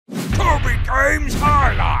TobyGames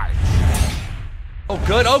highlights. Oh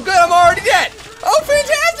good, I'm already dead. Oh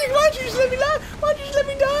fantastic, why don't you just let me die? Why don't you just let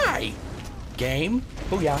me die? Game,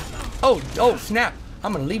 oh yeah. Oh snap,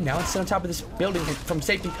 I'm gonna leave now and sit on top of this building from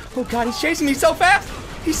safety. Oh god, he's chasing me so fast.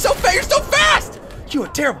 He's so fast, you're so fast. You're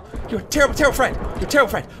terrible friend. You're a terrible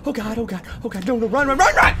friend. Oh god, no, run.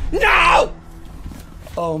 No!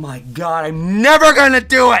 Oh my god, I'm never gonna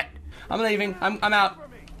do it. I'm leaving, I'm out.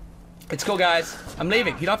 It's cool guys, I'm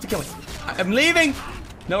leaving, you don't have to kill me. I'm leaving.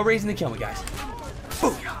 No reason to kill me guys.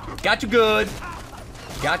 Boom. Got you good,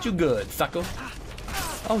 sucker.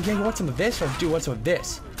 Oh yeah, you want some of this or do you want some of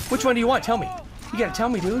this? Which one do you want? Tell me. You gotta tell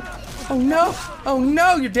me, dude. Oh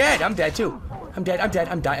no, you're dead. I'm dead too. I'm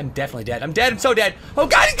definitely dead. I'm dead, I'm so dead. Oh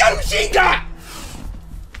god, he's got a machine gun!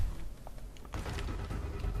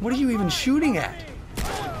 What are you even shooting at?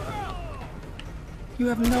 You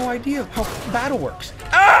have no idea how battle works.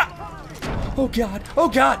 Ah! Oh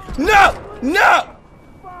god, no!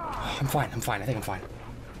 I'm fine, I think I'm fine.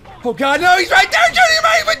 Oh god, no, he's right there shooting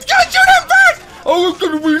me! But gotta shoot him first! Oh, I'm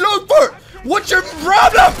gonna reload first! What's your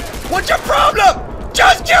problem?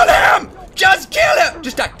 Just kill him!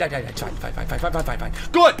 Just die. Fine.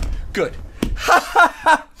 Good.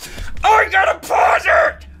 I gotta pause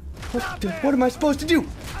it! What am I supposed to do?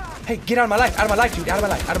 Hey, get out of my life, dude, out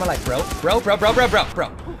of my life, bro.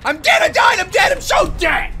 I'm dead, I died, I'm so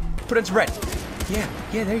dead! Put in some red. Yeah,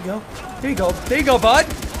 there you go, bud.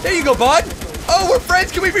 Oh, we're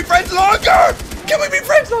friends, can we be friends longer?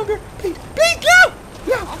 Please,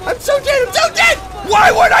 no, I'm so dead.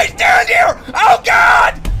 Why would I stand here? Oh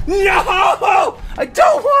god! No! I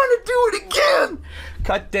don't want to do it again!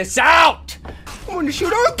 Cut this out! I'm gonna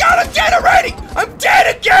shoot. Oh god, I'm dead already! I'm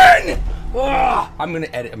dead again! Ugh. I'm gonna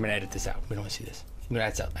edit this out. We don't want to see this. I'm gonna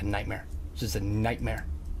edit this out. A nightmare. This is a nightmare.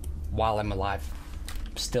 While I'm alive.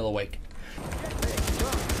 I'm still awake.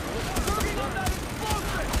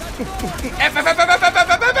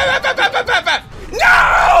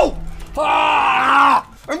 No! Ah!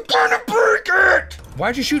 I'm gonna break it!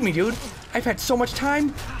 Why'd you shoot me, dude? I've had so much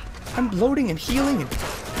time. I'm loading and healing and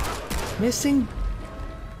missing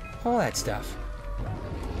all that stuff.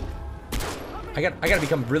 I gotta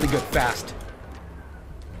become really good fast.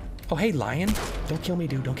 Oh hey lion, don't kill me,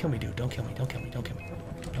 dude. Don't kill me, buddy. Don't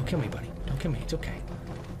kill me. It's okay.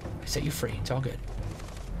 I set you free. It's all good.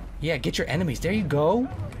 Yeah, get your enemies. There you go.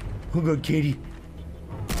 Oh good kitty.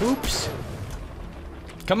 Oops.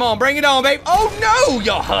 Come on, bring it on, babe. Oh no,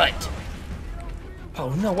 your hut.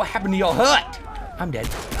 Oh no, what happened to your hut? I'm dead.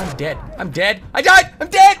 I died. I'm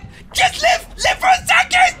dead. Just live